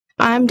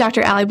I'm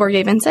Dr. Allie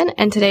Bourget-Vincent,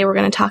 and today we're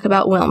going to talk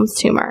about Wilms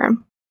tumor.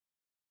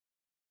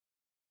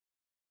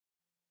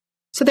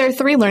 So there are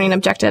 3 learning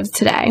objectives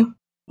today.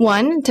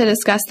 1, to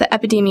discuss the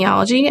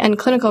epidemiology and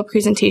clinical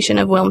presentation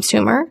of Wilms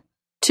tumor.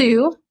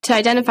 2, to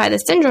identify the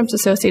syndromes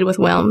associated with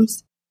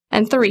Wilms.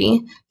 And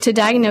 3, to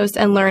diagnose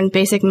and learn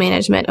basic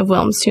management of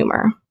Wilms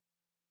tumor.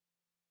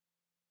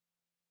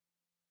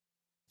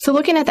 So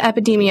looking at the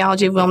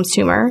epidemiology of Wilms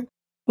tumor,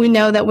 we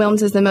know that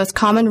Wilms is the most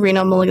common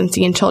renal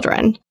malignancy in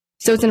children,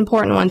 so it's an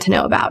important one to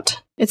know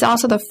about. It's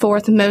also the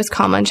 4th most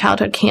common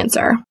childhood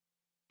cancer.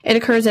 It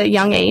occurs at a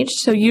young age,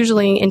 so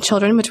usually in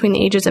children between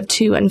the ages of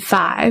 2 and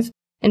 5,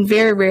 and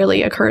very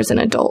rarely occurs in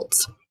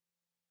adults.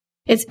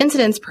 Its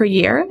incidence per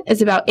year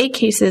is about 8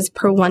 cases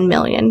per 1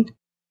 million,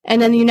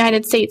 and in the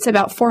United States,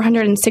 about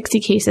 460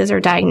 cases are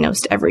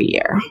diagnosed every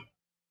year.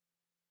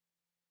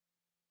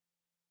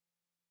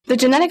 The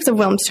genetics of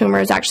Wilms tumor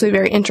is actually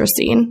very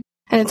interesting,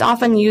 and it's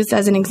often used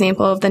as an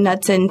example of the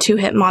Knudsen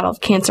 2-hit model of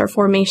cancer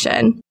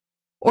formation,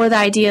 or the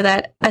idea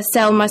that a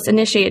cell must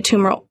initiate a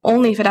tumor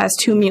only if it has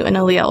 2 mutant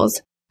alleles.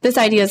 This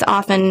idea is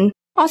often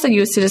also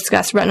used to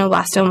discuss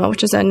retinoblastoma,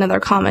 which is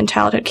another common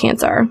childhood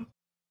cancer.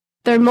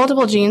 There are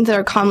multiple genes that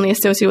are commonly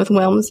associated with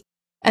Wilms,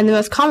 and the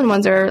most common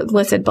ones are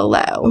listed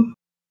below.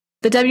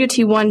 The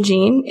WT1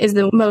 gene is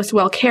the most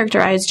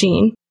well-characterized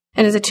gene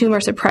and is a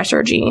tumor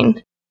suppressor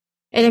gene.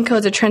 It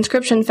encodes a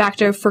transcription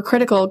factor for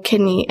critical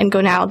kidney and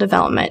gonadal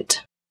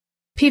development.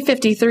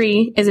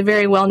 P53 is a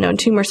very well-known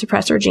tumor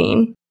suppressor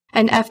gene,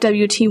 and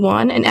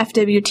FWT1 and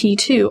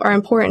FWT2 are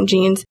important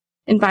genes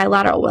in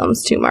bilateral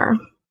Wilms tumor.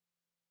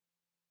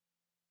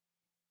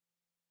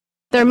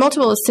 There are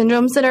multiple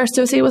syndromes that are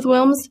associated with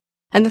Wilms,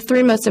 and the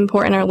 3 most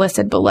important are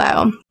listed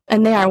below,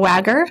 and they are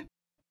Wagger,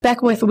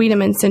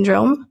 Beckwith-Wiedemann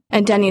syndrome,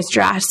 and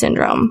Denny's-Drash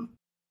syndrome.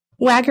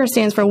 Wagger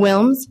stands for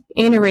Wilms,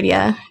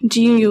 aniridia,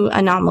 GU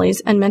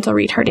anomalies, and mental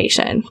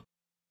retardation.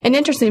 And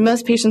interestingly,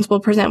 most patients will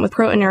present with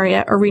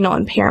proteinuria or renal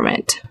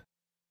impairment.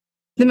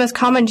 The most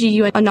common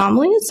GU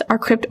anomalies are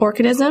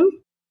cryptorchidism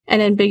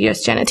and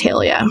ambiguous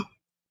genitalia.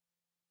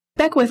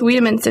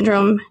 Beckwith-Wiedemann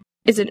syndrome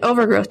is an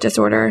overgrowth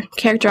disorder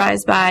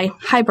characterized by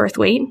high birth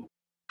weight,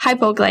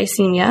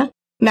 hypoglycemia,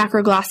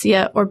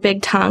 macroglossia or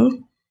big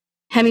tongue,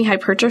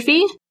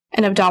 hemihypertrophy,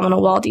 and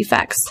abdominal wall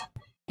defects.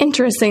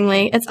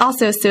 Interestingly, it's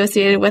also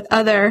associated with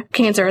other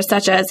cancers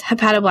such as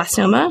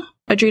hepatoblastoma,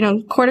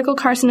 adrenocortical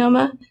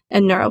carcinoma,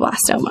 and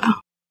neuroblastoma.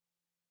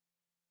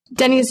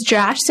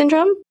 Denny's-Drash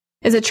syndrome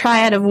is a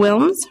triad of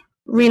Wilms,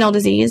 renal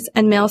disease,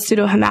 and male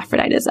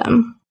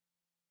pseudohermaphroditism.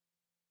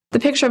 The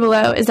picture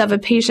below is of a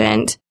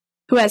patient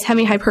who has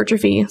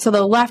hemihypertrophy, so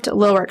the left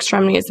lower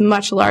extremity is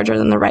much larger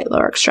than the right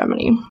lower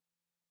extremity. And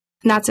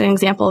that's an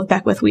example of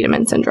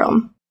Beckwith-Wiedemann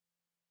syndrome.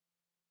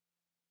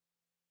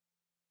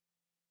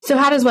 So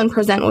how does one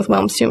present with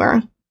Wilms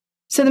tumor?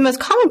 So the most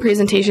common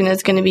presentation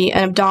is going to be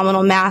an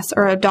abdominal mass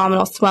or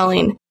abdominal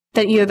swelling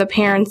that either the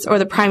parents or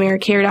the primary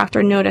care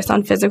doctor notice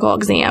on physical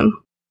exam.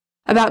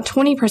 About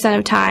 20%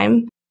 of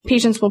time,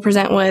 patients will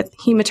present with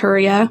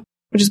hematuria,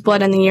 which is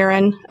blood in the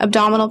urine,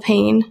 abdominal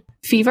pain,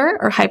 fever,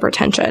 or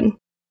hypertension.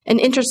 And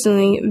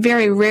interestingly,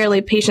 very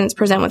rarely patients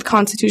present with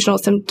constitutional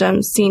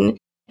symptoms seen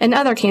in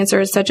other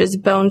cancers such as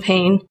bone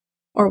pain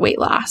or weight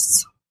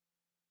loss.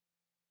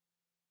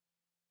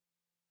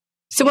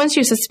 So once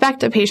you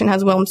suspect a patient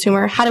has Wilms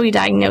tumor, how do we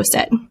diagnose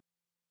it?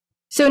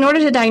 So in order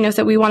to diagnose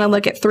it, we want to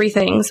look at 3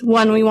 things.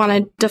 1, we want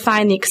to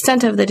define the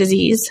extent of the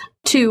disease.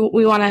 2,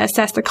 we want to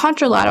assess the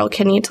contralateral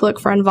kidney to look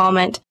for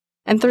involvement.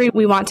 And 3,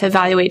 we want to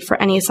evaluate for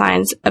any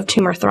signs of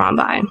tumor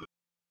thrombi.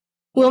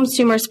 Wilms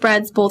tumor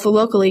spreads both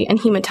locally and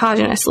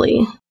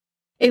hematogenously.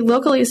 It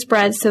locally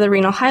spreads to the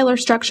renal hilar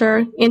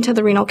structure, into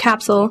the renal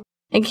capsule,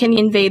 and can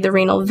invade the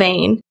renal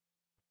vein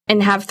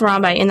and have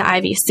thrombi in the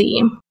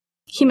IVC.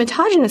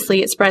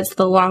 Hematogenously, it spreads to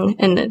the lung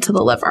and to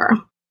the liver.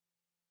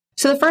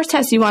 So the first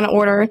test you want to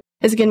order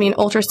is going to be an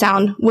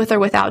ultrasound with or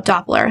without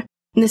Doppler.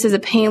 And this is a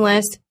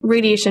painless,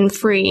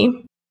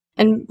 radiation-free,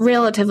 and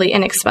relatively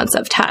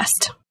inexpensive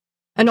test.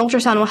 An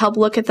ultrasound will help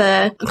look at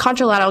the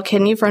contralateral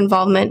kidney for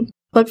involvement,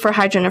 look for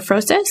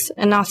hydronephrosis,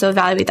 and also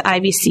evaluate the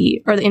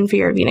IVC, or the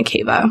inferior vena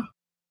cava.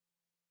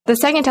 The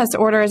second test to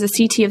order is a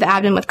CT of the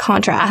abdomen with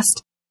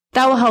contrast.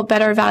 That will help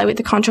better evaluate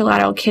the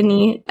contralateral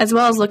kidney, as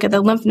well as look at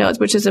the lymph nodes,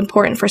 which is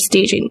important for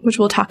staging, which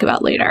we'll talk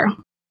about later.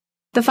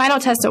 The final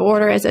test to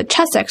order is a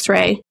chest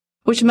X-ray,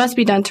 which must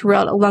be done to rule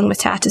out lung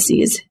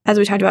metastases, as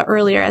we talked about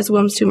earlier, as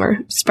Wilms tumor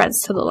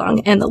spreads to the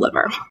lung and the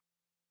liver.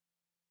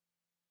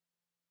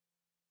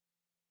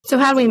 So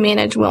how do we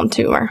manage Wilms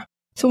tumor?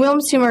 So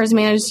Wilms tumor is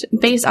managed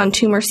based on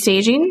tumor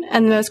staging,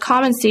 and the most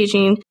common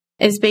staging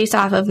is based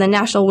off of the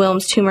National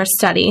Wilms Tumor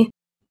Study.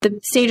 The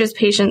stages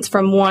patients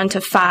from 1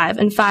 to 5,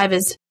 and 5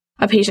 is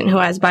a patient who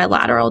has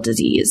bilateral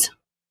disease.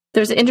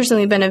 There's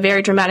interestingly been a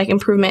very dramatic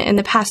improvement in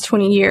the past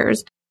 20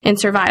 years in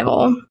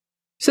survival.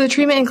 So the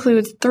treatment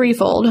includes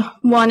threefold.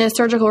 1 is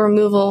surgical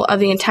removal of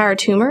the entire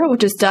tumor,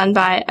 which is done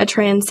by a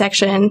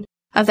transection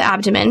of the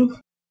abdomen.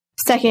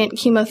 2nd,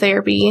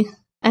 chemotherapy.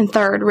 And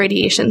 3rd,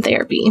 radiation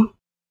therapy.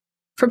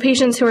 For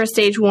patients who are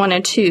stage 1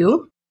 and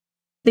 2,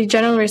 they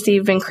generally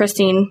receive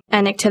vincristine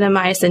and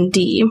actinomycin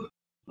D.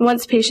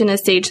 Once patient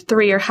is stage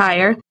 3 or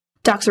higher,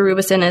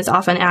 doxorubicin is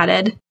often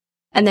added,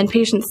 and then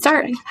patients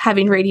start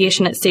having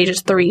radiation at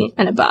stages 3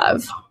 and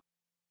above.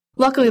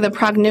 Luckily, the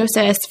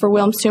prognosis for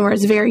Wilms tumor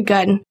is very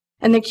good,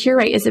 and the cure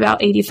rate is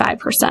about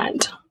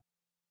 85%.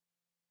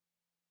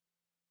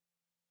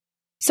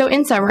 So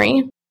in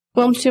summary,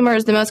 Wilms tumor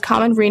is the most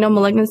common renal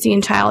malignancy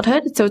in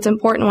childhood, so it's an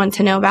important one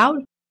to know about.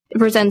 It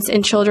presents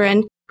in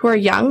children who are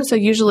young, so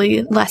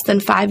usually less than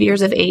 5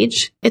 years of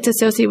age. It's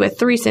associated with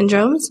 3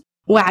 syndromes: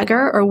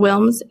 Wagger or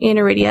Wilms,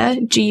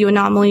 aniridia, GU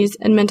anomalies,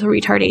 and mental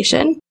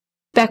retardation.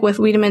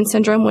 Beckwith-Wiedemann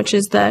syndrome, which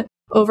is the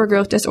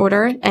overgrowth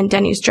disorder, and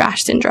Denny's-Drash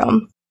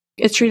syndrome.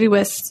 It's treated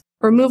with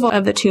removal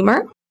of the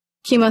tumor,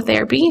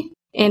 chemotherapy,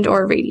 and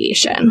or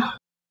radiation.